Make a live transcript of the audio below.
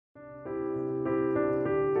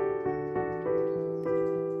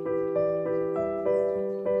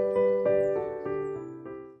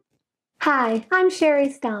Hi, I'm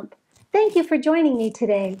Sherry Stump. Thank you for joining me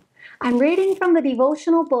today. I'm reading from the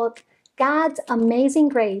devotional book, God's Amazing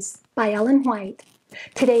Grace by Ellen White.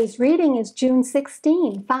 Today's reading is June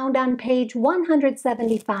 16, found on page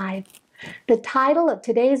 175. The title of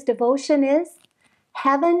today's devotion is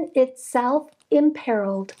Heaven Itself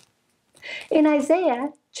Imperiled. In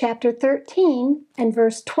Isaiah chapter 13 and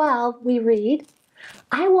verse 12, we read,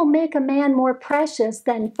 I will make a man more precious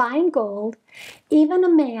than fine gold, even a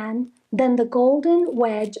man than the golden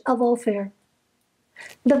wedge of Ophir.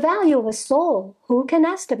 The value of a soul, who can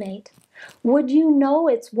estimate? Would you know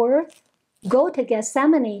its worth? Go to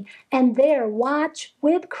Gethsemane and there watch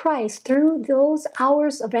with Christ through those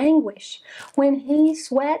hours of anguish when he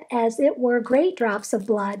sweat as it were great drops of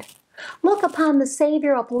blood. Look upon the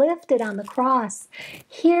Savior uplifted on the cross.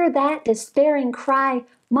 Hear that despairing cry,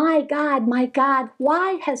 my God,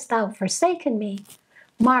 why hast thou forsaken me?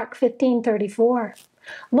 Mark 15:34.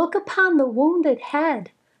 Look upon the wounded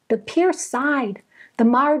head, the pierced side, the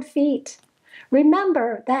marred feet.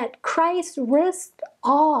 Remember that Christ risked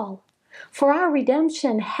all. For our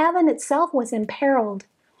redemption, heaven itself was imperiled.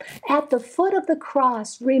 At the foot of the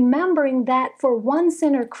cross, remembering that for one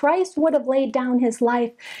sinner Christ would have laid down his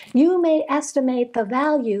life, you may estimate the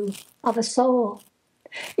value of a soul.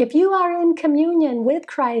 If you are in communion with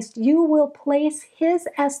Christ, you will place his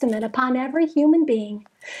estimate upon every human being.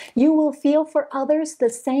 You will feel for others the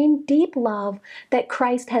same deep love that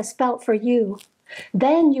Christ has felt for you.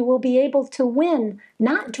 Then you will be able to win,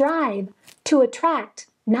 not drive, to attract,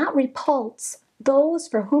 not repulse, those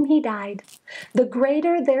for whom he died. The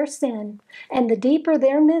greater their sin and the deeper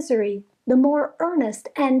their misery, the more earnest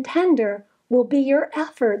and tender will be your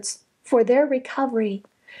efforts for their recovery.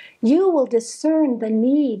 You will discern the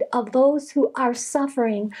need of those who are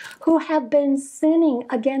suffering, who have been sinning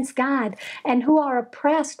against God, and who are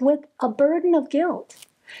oppressed with a burden of guilt.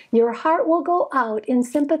 Your heart will go out in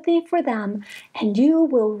sympathy for them, and you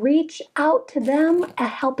will reach out to them a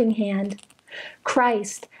helping hand.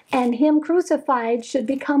 Christ and him crucified should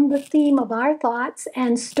become the theme of our thoughts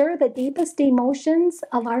and stir the deepest emotions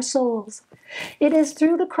of our souls. It is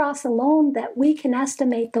through the cross alone that we can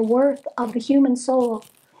estimate the worth of the human soul.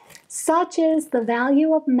 Such is the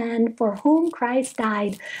value of men for whom Christ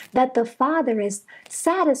died, that the Father is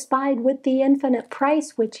satisfied with the infinite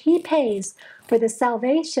price which he pays for the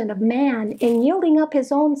salvation of man in yielding up his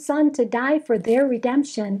own Son to die for their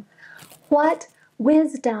redemption. What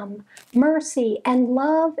wisdom, mercy, and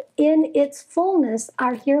love in its fullness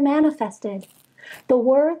are here manifested. The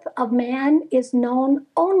worth of man is known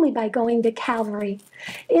only by going to Calvary.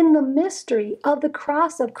 In the mystery of the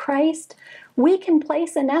cross of Christ, we can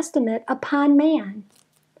place an estimate upon man.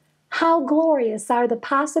 How glorious are the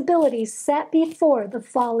possibilities set before the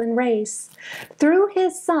fallen race. Through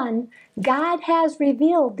his Son, God has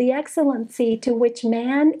revealed the excellency to which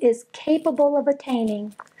man is capable of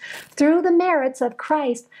attaining. Through the merits of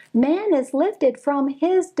Christ, man is lifted from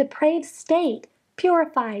his depraved state,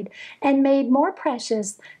 purified, and made more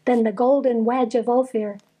precious than the golden wedge of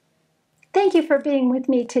Ophir. Thank you for being with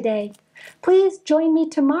me today. Please join me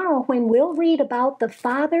tomorrow when we'll read about the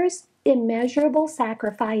Father's immeasurable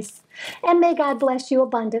sacrifice. And may God bless you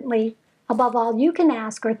abundantly, above all you can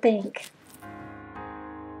ask or think.